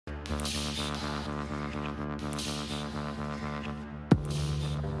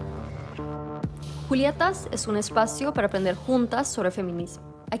Julietas es un espacio para aprender juntas sobre feminismo.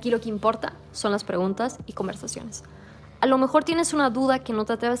 Aquí lo que importa son las preguntas y conversaciones. A lo mejor tienes una duda que no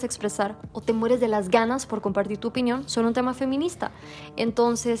te atreves a expresar o te mueres de las ganas por compartir tu opinión sobre un tema feminista.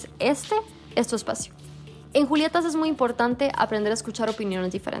 Entonces, este es tu espacio. En Julietas es muy importante aprender a escuchar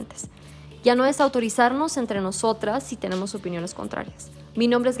opiniones diferentes. Ya no es autorizarnos entre nosotras si tenemos opiniones contrarias. Mi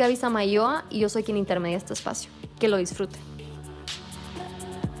nombre es Gaby Samayoa y yo soy quien intermedia este espacio. Que lo disfruten.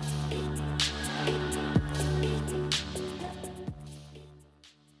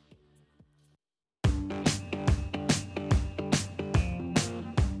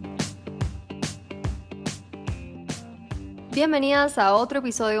 Bienvenidas a otro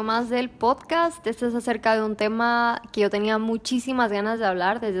episodio más del podcast. Este es acerca de un tema que yo tenía muchísimas ganas de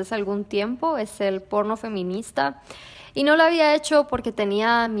hablar desde hace algún tiempo. Es el porno feminista. Y no lo había hecho porque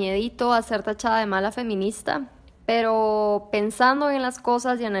tenía miedito a ser tachada de mala feminista. Pero pensando en las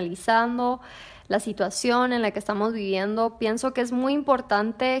cosas y analizando la situación en la que estamos viviendo, pienso que es muy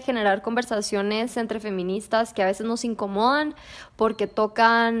importante generar conversaciones entre feministas que a veces nos incomodan porque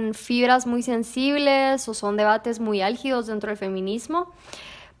tocan fibras muy sensibles o son debates muy álgidos dentro del feminismo,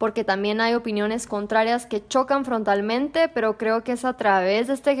 porque también hay opiniones contrarias que chocan frontalmente, pero creo que es a través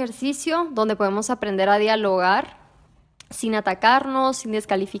de este ejercicio donde podemos aprender a dialogar sin atacarnos, sin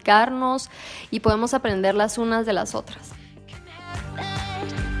descalificarnos y podemos aprender las unas de las otras.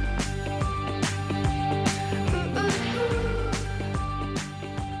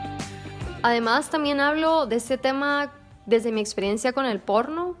 Además, también hablo de este tema desde mi experiencia con el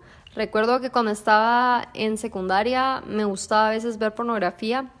porno. Recuerdo que cuando estaba en secundaria me gustaba a veces ver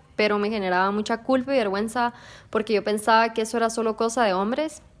pornografía, pero me generaba mucha culpa y vergüenza porque yo pensaba que eso era solo cosa de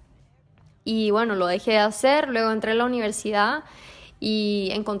hombres. Y bueno, lo dejé de hacer, luego entré a la universidad y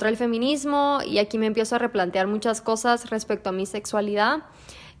encontré el feminismo y aquí me empiezo a replantear muchas cosas respecto a mi sexualidad.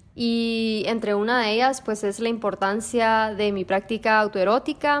 Y entre una de ellas pues es la importancia de mi práctica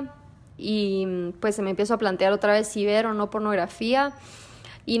autoerótica. Y pues se me empiezo a plantear otra vez si ver o no pornografía.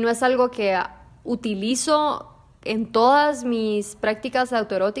 Y no es algo que utilizo en todas mis prácticas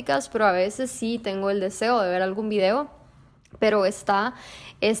autoeróticas, pero a veces sí tengo el deseo de ver algún video. Pero está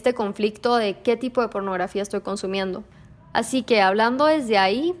este conflicto de qué tipo de pornografía estoy consumiendo. Así que hablando desde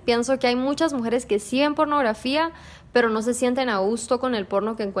ahí, pienso que hay muchas mujeres que sí ven pornografía, pero no se sienten a gusto con el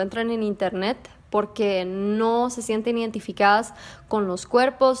porno que encuentran en internet, porque no se sienten identificadas con los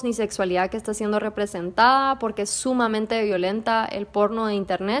cuerpos ni sexualidad que está siendo representada, porque es sumamente violenta el porno de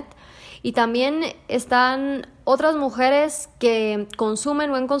internet. Y también están otras mujeres que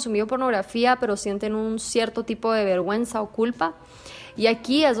consumen o han consumido pornografía, pero sienten un cierto tipo de vergüenza o culpa. Y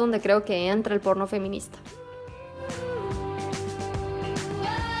aquí es donde creo que entra el porno feminista.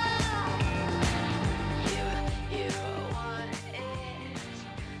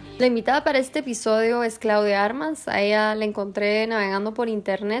 La invitada para este episodio es Claudia Armas. A ella la encontré navegando por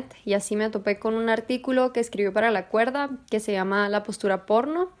internet y así me topé con un artículo que escribió para La Cuerda que se llama La postura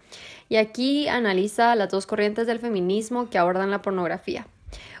porno y aquí analiza las dos corrientes del feminismo que abordan la pornografía.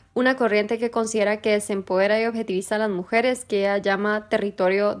 Una corriente que considera que desempodera y objetiviza a las mujeres, que ella llama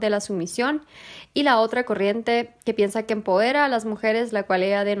territorio de la sumisión, y la otra corriente que piensa que empodera a las mujeres, la cual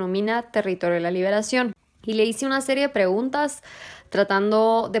ella denomina territorio de la liberación. Y le hice una serie de preguntas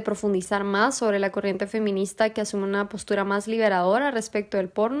tratando de profundizar más sobre la corriente feminista que asume una postura más liberadora respecto del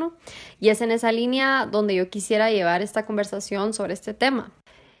porno, y es en esa línea donde yo quisiera llevar esta conversación sobre este tema.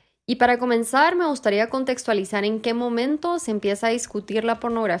 Y para comenzar, me gustaría contextualizar en qué momento se empieza a discutir la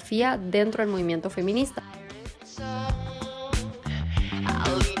pornografía dentro del movimiento feminista.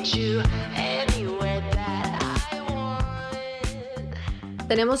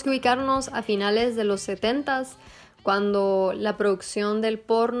 Tenemos que ubicarnos a finales de los 70s, cuando la producción del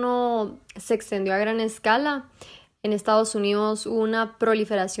porno se extendió a gran escala. En Estados Unidos hubo una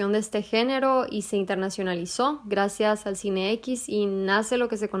proliferación de este género y se internacionalizó gracias al cine X y nace lo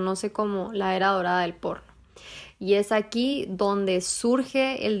que se conoce como la era dorada del porno. Y es aquí donde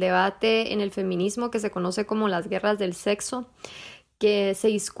surge el debate en el feminismo que se conoce como las guerras del sexo, que se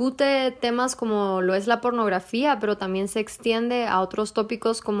discute temas como lo es la pornografía, pero también se extiende a otros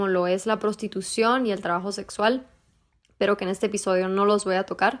tópicos como lo es la prostitución y el trabajo sexual, pero que en este episodio no los voy a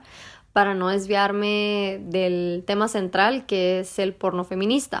tocar para no desviarme del tema central, que es el porno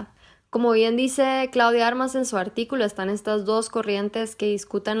feminista. Como bien dice Claudia Armas en su artículo, están estas dos corrientes que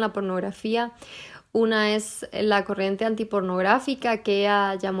discuten la pornografía. Una es la corriente antipornográfica, que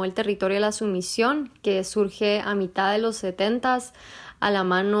ella llamó el territorio de la sumisión, que surge a mitad de los 70s a la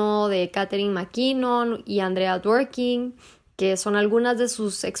mano de Catherine McKinnon y Andrea Dworkin, que son algunas de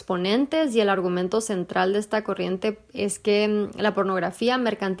sus exponentes, y el argumento central de esta corriente es que la pornografía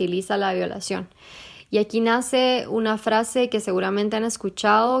mercantiliza la violación. Y aquí nace una frase que seguramente han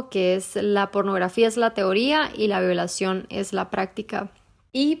escuchado, que es: la pornografía es la teoría y la violación es la práctica.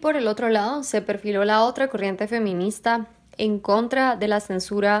 Y por el otro lado se perfiló la otra corriente feminista en contra de la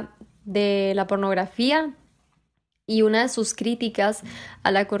censura de la pornografía, y una de sus críticas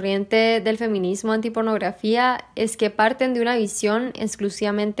a la corriente del feminismo antipornografía es que parten de una visión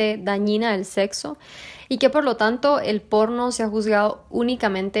exclusivamente dañina del sexo y que por lo tanto el porno se ha juzgado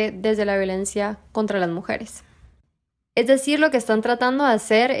únicamente desde la violencia contra las mujeres. Es decir, lo que están tratando de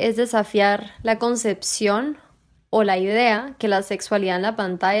hacer es desafiar la concepción o la idea que la sexualidad en la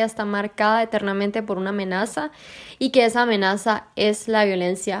pantalla está marcada eternamente por una amenaza y que esa amenaza es la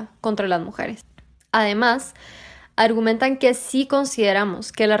violencia contra las mujeres. Además, argumentan que si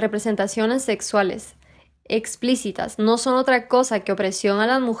consideramos que las representaciones sexuales explícitas no son otra cosa que opresión a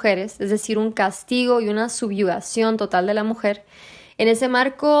las mujeres, es decir, un castigo y una subyugación total de la mujer, en ese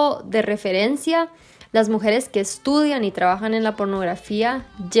marco de referencia, las mujeres que estudian y trabajan en la pornografía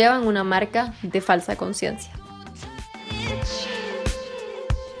llevan una marca de falsa conciencia.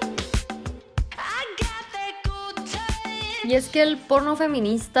 Y es que el porno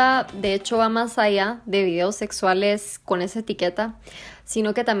feminista de hecho va más allá de videos sexuales con esa etiqueta,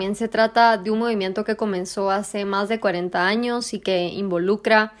 sino que también se trata de un movimiento que comenzó hace más de 40 años y que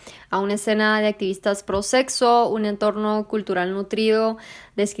involucra a una escena de activistas pro sexo, un entorno cultural nutrido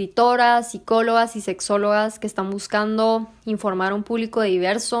de escritoras, psicólogas y sexólogas que están buscando informar a un público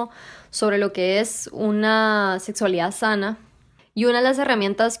diverso sobre lo que es una sexualidad sana. Y una de las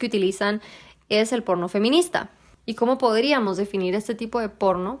herramientas que utilizan es el porno feminista. ¿Y cómo podríamos definir este tipo de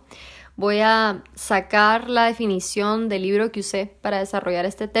porno? Voy a sacar la definición del libro que usé para desarrollar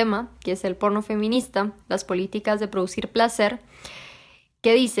este tema, que es El porno feminista, las políticas de producir placer,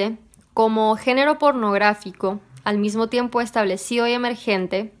 que dice: como género pornográfico, al mismo tiempo establecido y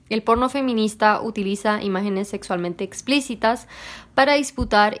emergente, el porno feminista utiliza imágenes sexualmente explícitas para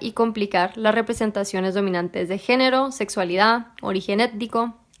disputar y complicar las representaciones dominantes de género, sexualidad, origen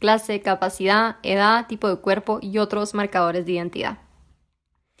étnico, clase, capacidad, edad, tipo de cuerpo y otros marcadores de identidad.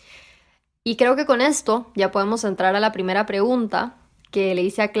 Y creo que con esto ya podemos entrar a la primera pregunta que le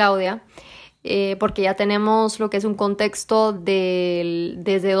hice a Claudia, porque ya tenemos lo que es un contexto de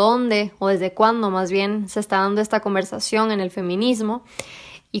desde dónde o desde cuándo más bien se está dando esta conversación en el feminismo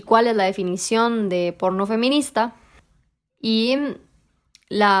y cuál es la definición de porno feminista. Y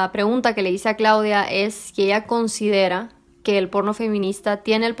la pregunta que le hice a Claudia es si ella considera que el porno feminista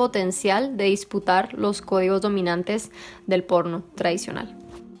tiene el potencial de disputar los códigos dominantes del porno tradicional.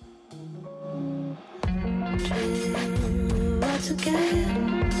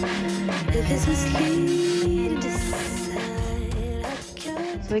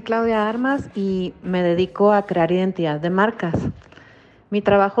 Soy Claudia Armas y me dedico a crear identidad de marcas. Mi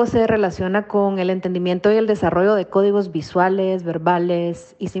trabajo se relaciona con el entendimiento y el desarrollo de códigos visuales,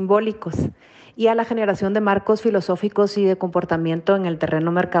 verbales y simbólicos, y a la generación de marcos filosóficos y de comportamiento en el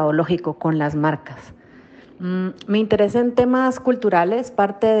terreno mercadológico con las marcas. Mi interés en temas culturales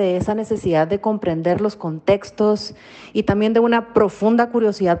parte de esa necesidad de comprender los contextos y también de una profunda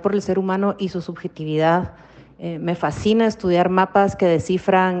curiosidad por el ser humano y su subjetividad. Me fascina estudiar mapas que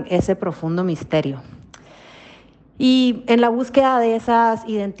descifran ese profundo misterio. Y en la búsqueda de esas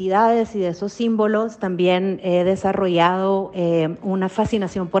identidades y de esos símbolos también he desarrollado una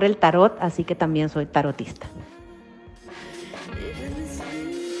fascinación por el tarot, así que también soy tarotista.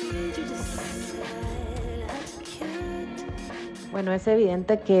 Bueno, es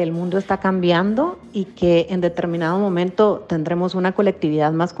evidente que el mundo está cambiando y que en determinado momento tendremos una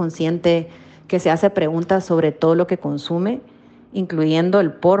colectividad más consciente que se hace preguntas sobre todo lo que consume, incluyendo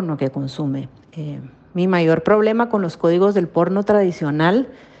el porno que consume. Mi mayor problema con los códigos del porno tradicional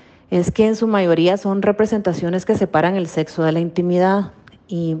es que en su mayoría son representaciones que separan el sexo de la intimidad.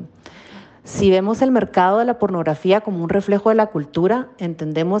 Y si vemos el mercado de la pornografía como un reflejo de la cultura,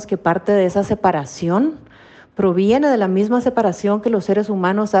 entendemos que parte de esa separación proviene de la misma separación que los seres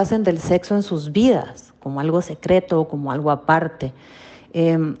humanos hacen del sexo en sus vidas, como algo secreto, como algo aparte.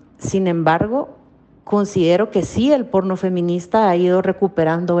 Sin embargo, considero que sí, el porno feminista ha ido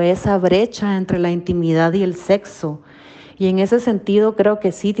recuperando esa brecha entre la intimidad y el sexo. Y en ese sentido creo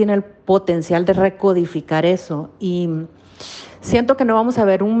que sí tiene el potencial de recodificar eso. Y siento que no vamos a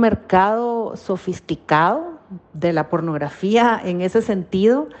ver un mercado sofisticado de la pornografía en ese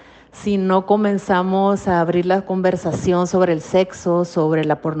sentido si no comenzamos a abrir la conversación sobre el sexo, sobre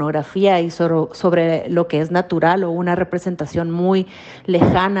la pornografía y sobre lo que es natural o una representación muy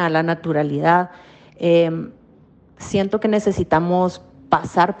lejana a la naturalidad. Siento que necesitamos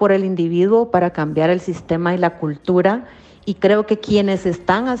pasar por el individuo para cambiar el sistema y la cultura, y creo que quienes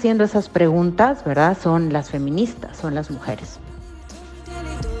están haciendo esas preguntas, ¿verdad?, son las feministas, son las mujeres.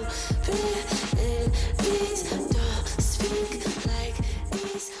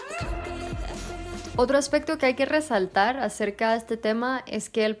 Otro aspecto que hay que resaltar acerca de este tema es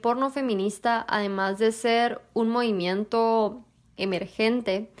que el porno feminista, además de ser un movimiento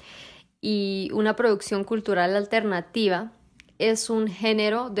emergente y una producción cultural alternativa, es un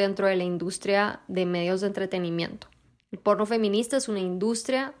género dentro de la industria de medios de entretenimiento. El porno feminista es una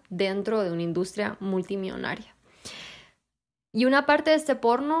industria dentro de una industria multimillonaria. Y una parte de este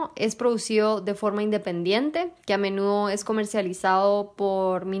porno es producido de forma independiente, que a menudo es comercializado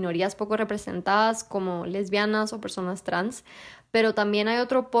por minorías poco representadas como lesbianas o personas trans, pero también hay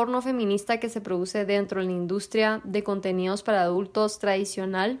otro porno feminista que se produce dentro de la industria de contenidos para adultos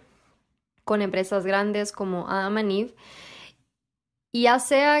tradicional, con empresas grandes como Adam and Eve. Y ya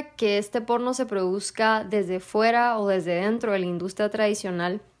sea que este porno se produzca desde fuera o desde dentro de la industria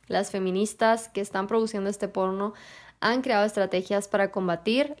tradicional, las feministas que están produciendo este porno han creado estrategias para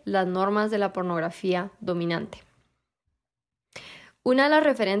combatir las normas de la pornografía dominante. Una de las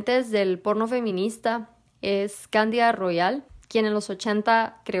referentes del porno feminista es Claudia Armas, quien en los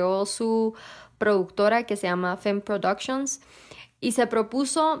 80 creó su productora que se llama Fem Productions y se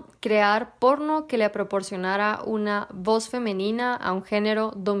propuso crear porno que le proporcionara una voz femenina a un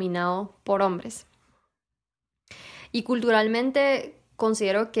género dominado por hombres. Y culturalmente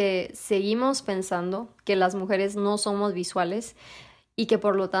considero que seguimos pensando que las mujeres no somos visuales y que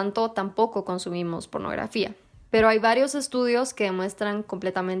por lo tanto tampoco consumimos pornografía. Pero hay varios estudios que demuestran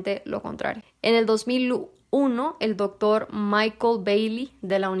completamente lo contrario. En el 2001, el doctor Michael Bailey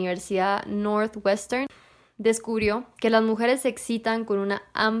de la Universidad Northwestern descubrió que las mujeres se excitan con una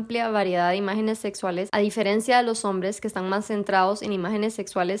amplia variedad de imágenes sexuales, a diferencia de los hombres que están más centrados en imágenes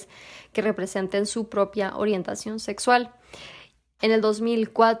sexuales que representen su propia orientación sexual. En el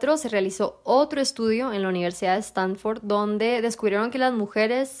 2004 se realizó otro estudio en la Universidad de Stanford donde descubrieron que las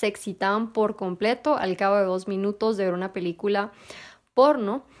mujeres se excitaban por completo al cabo de 2 minutos de ver una película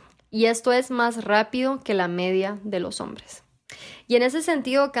porno, y esto es más rápido que la media de los hombres. Y en ese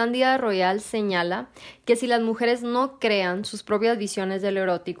sentido, Claudia Armas señala que si las mujeres no crean sus propias visiones de lo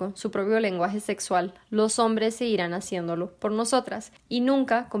erótico, su propio lenguaje sexual, los hombres seguirán haciéndolo por nosotras y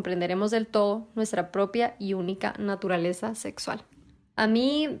nunca comprenderemos del todo nuestra propia y única naturaleza sexual. A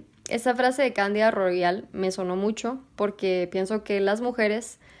mí esa frase de Claudia Armas me sonó mucho porque pienso que las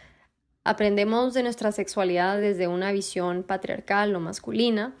mujeres aprendemos de nuestra sexualidad desde una visión patriarcal o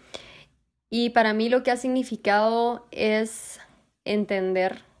masculina, y para mí lo que ha significado es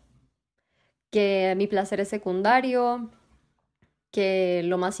entender que mi placer es secundario, que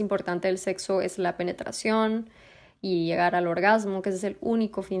lo más importante del sexo es la penetración y llegar al orgasmo, que ese es el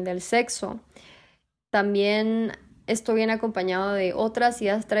único fin del sexo. También esto viene acompañado de otras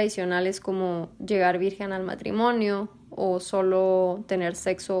ideas tradicionales como llegar virgen al matrimonio o solo tener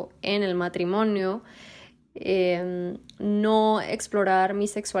sexo en el matrimonio, no explorar mi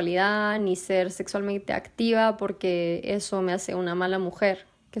sexualidad ni ser sexualmente activa porque eso me hace una mala mujer,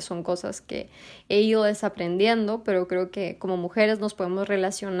 que son cosas que he ido desaprendiendo, pero creo que como mujeres nos podemos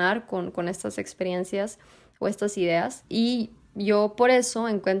relacionar con estas experiencias o estas ideas, y yo por eso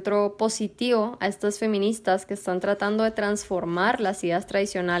encuentro positivo a estas feministas que están tratando de transformar las ideas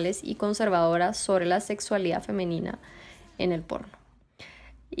tradicionales y conservadoras sobre la sexualidad femenina en el porno.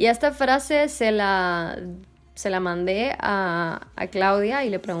 Y esta frase se la mandé a Claudia y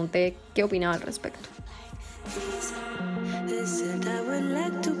le pregunté qué opinaba al respecto.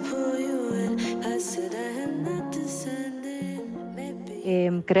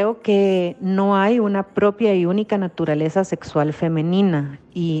 Creo que no hay una propia y única naturaleza sexual femenina,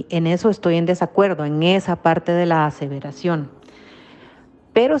 y en eso estoy en desacuerdo, en esa parte de la aseveración.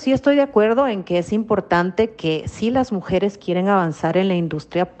 Pero sí estoy de acuerdo en que es importante que si las mujeres quieren avanzar en la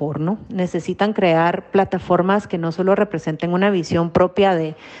industria porno, necesitan crear plataformas que no solo representen una visión propia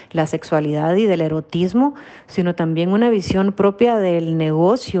de la sexualidad y del erotismo, sino también una visión propia del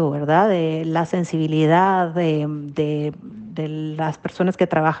negocio, ¿verdad? De la sensibilidad de las personas que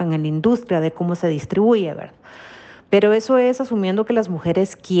trabajan en la industria, de cómo se distribuye, ¿verdad? Pero eso es asumiendo que las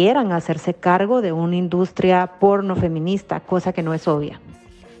mujeres quieran hacerse cargo de una industria porno feminista, cosa que no es obvia.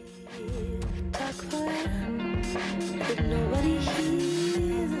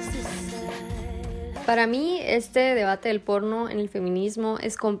 Para mí, este debate del porno en el feminismo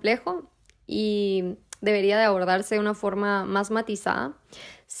es complejo y debería de abordarse de una forma más matizada.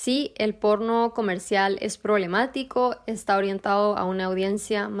 Sí, el porno comercial es problemático, está orientado a una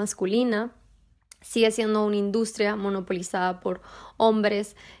audiencia masculina, Sigue siendo una industria monopolizada por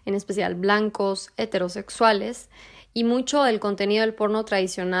hombres, en especial blancos, heterosexuales, y mucho del contenido del porno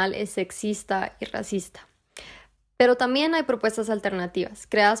tradicional es sexista y racista. Pero también hay propuestas alternativas,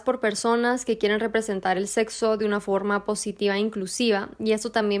 creadas por personas que quieren representar el sexo de una forma positiva e inclusiva, y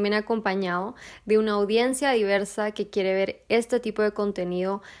eso también viene acompañado de una audiencia diversa que quiere ver este tipo de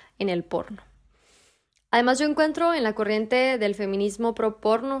contenido en el porno. Además, yo encuentro en la corriente del feminismo pro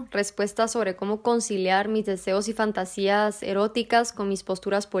porno respuestas sobre cómo conciliar mis deseos y fantasías eróticas con mis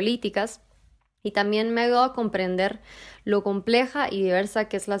posturas políticas, y también me ha ayudado a comprender lo compleja y diversa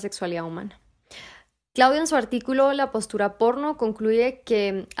que es la sexualidad humana. Claudia, en su artículo La postura porno, concluye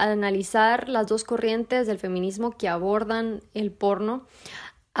que al analizar las dos corrientes del feminismo que abordan el porno,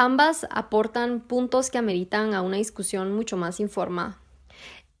 ambas aportan puntos que ameritan a una discusión mucho más informada.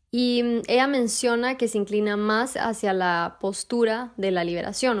 Y ella menciona que se inclina más hacia la postura de la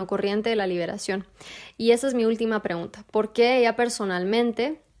liberación o corriente de la liberación. Y esa es mi última pregunta. ¿Por qué ella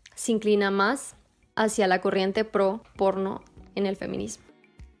personalmente se inclina más hacia la corriente pro porno en el feminismo?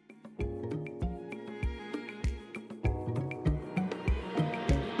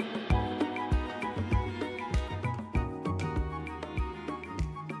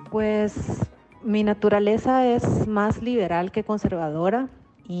 Pues mi naturaleza es más liberal que conservadora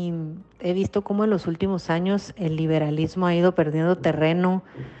y he visto cómo en los últimos años el liberalismo ha ido perdiendo terreno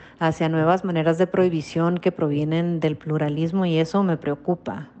hacia nuevas maneras de prohibición que provienen del pluralismo y eso me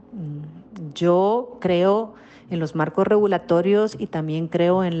preocupa. Yo creo en los marcos regulatorios y también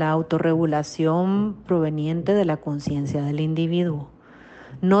creo en la autorregulación proveniente de la conciencia del individuo.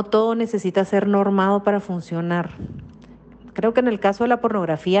 No todo necesita ser normado para funcionar. Creo que en el caso de la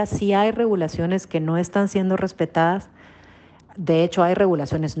pornografía sí hay regulaciones que no están siendo respetadas. De hecho, hay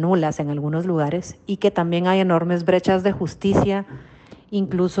regulaciones nulas en algunos lugares y que también hay enormes brechas de justicia.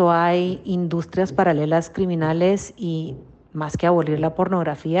 Incluso hay industrias paralelas criminales y más que abolir la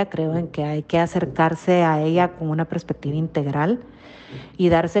pornografía, creo en que hay que acercarse a ella con una perspectiva integral y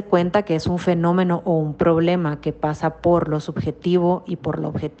darse cuenta que es un fenómeno o un problema que pasa por lo subjetivo y por lo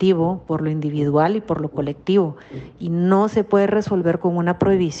objetivo, por lo individual y por lo colectivo. Y no se puede resolver con una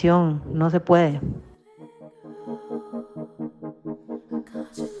prohibición, no se puede.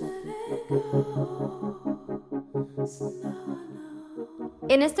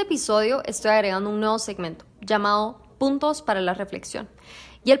 En este episodio estoy agregando un nuevo segmento llamado Puntos para la Reflexión.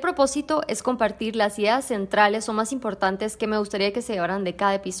 Y el propósito es compartir las ideas centrales o más importantes que me gustaría que se llevaran de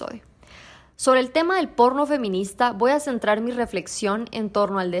cada episodio. Sobre el tema del porno feminista, voy a centrar mi reflexión en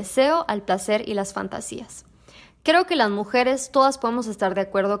torno al deseo, al placer y las fantasías. Creo que las mujeres todas podemos estar de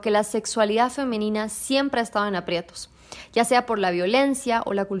acuerdo que la sexualidad femenina siempre ha estado en aprietos, ya sea por la violencia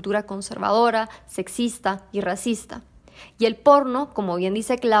o la cultura conservadora, sexista y racista. Y el porno, como bien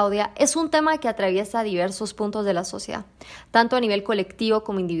dice Claudia, es un tema que atraviesa diversos puntos de la sociedad, tanto a nivel colectivo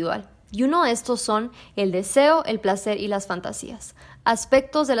como individual. Y uno de estos son el deseo, el placer y las fantasías,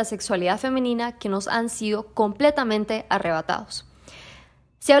 aspectos de la sexualidad femenina que nos han sido completamente arrebatados.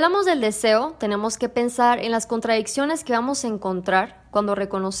 Si hablamos del deseo, tenemos que pensar en las contradicciones que vamos a encontrar cuando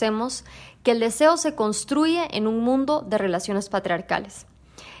reconocemos que el deseo se construye en un mundo de relaciones patriarcales.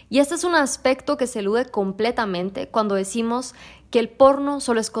 Y este es un aspecto que se elude completamente cuando decimos que el porno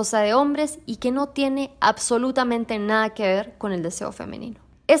solo es cosa de hombres y que no tiene absolutamente nada que ver con el deseo femenino.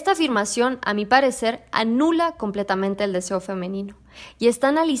 Esta afirmación, a mi parecer, anula completamente el deseo femenino y está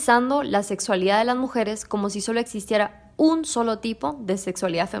analizando la sexualidad de las mujeres como si solo existiera un solo tipo de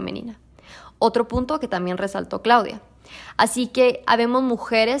sexualidad femenina. Otro punto que también resaltó Claudia. Así que habemos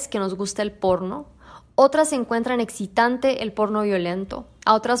mujeres que nos gusta el porno, otras encuentran excitante el porno violento,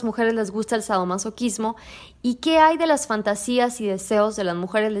 a otras mujeres les gusta el sadomasoquismo. ¿Y qué hay de las fantasías y deseos de las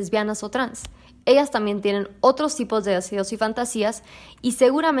mujeres lesbianas o trans? Ellas también tienen otros tipos de deseos y fantasías y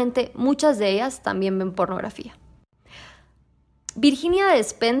seguramente muchas de ellas también ven pornografía. Virginia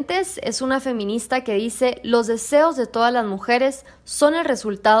Despentes es una feminista que dice: los deseos de todas las mujeres son el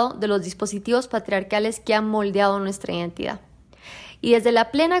resultado de los dispositivos patriarcales que han moldeado nuestra identidad. Y desde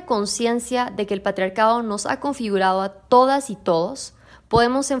la plena conciencia de que el patriarcado nos ha configurado a todas y todos,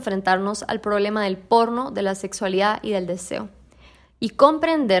 podemos enfrentarnos al problema del porno, de la sexualidad y del deseo. Y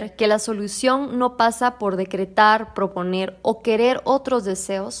comprender que la solución no pasa por decretar, proponer o querer otros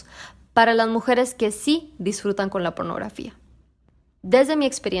deseos para las mujeres que sí disfrutan con la pornografía. Desde mi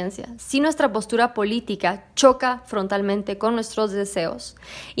experiencia, si nuestra postura política choca frontalmente con nuestros deseos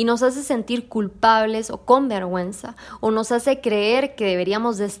y nos hace sentir culpables o con vergüenza, o nos hace creer que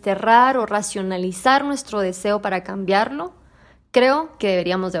deberíamos desterrar o racionalizar nuestro deseo para cambiarlo, creo que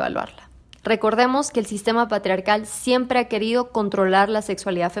deberíamos devaluarla. Recordemos que el sistema patriarcal siempre ha querido controlar la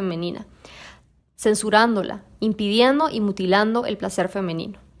sexualidad femenina. censurándola, impidiendo y mutilando el placer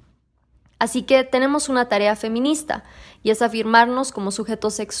femenino. Así que tenemos una tarea feminista, y es afirmarnos como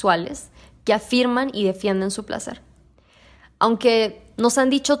sujetos sexuales que afirman y defienden su placer. Aunque nos han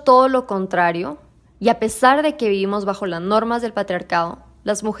dicho todo lo contrario, y a pesar de que vivimos bajo las normas del patriarcado,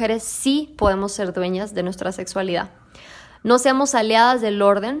 las mujeres sí podemos ser dueñas de nuestra sexualidad. No seamos aliadas del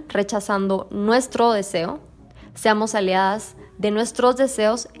orden rechazando nuestro deseo, seamos aliadas de nuestros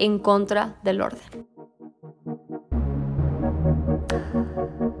deseos en contra del orden.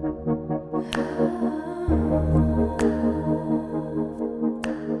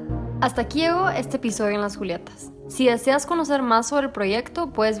 Hasta aquí llegó este episodio en Las Julietas. Si deseas conocer más sobre el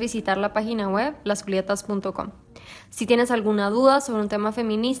proyecto, puedes visitar la página web lasjulietas.com. Si tienes alguna duda sobre un tema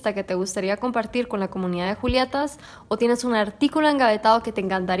feminista que te gustaría compartir con la comunidad de Julietas o tienes un artículo engavetado que te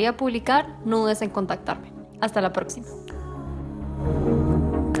encantaría publicar, no dudes en contactarme. Hasta la próxima.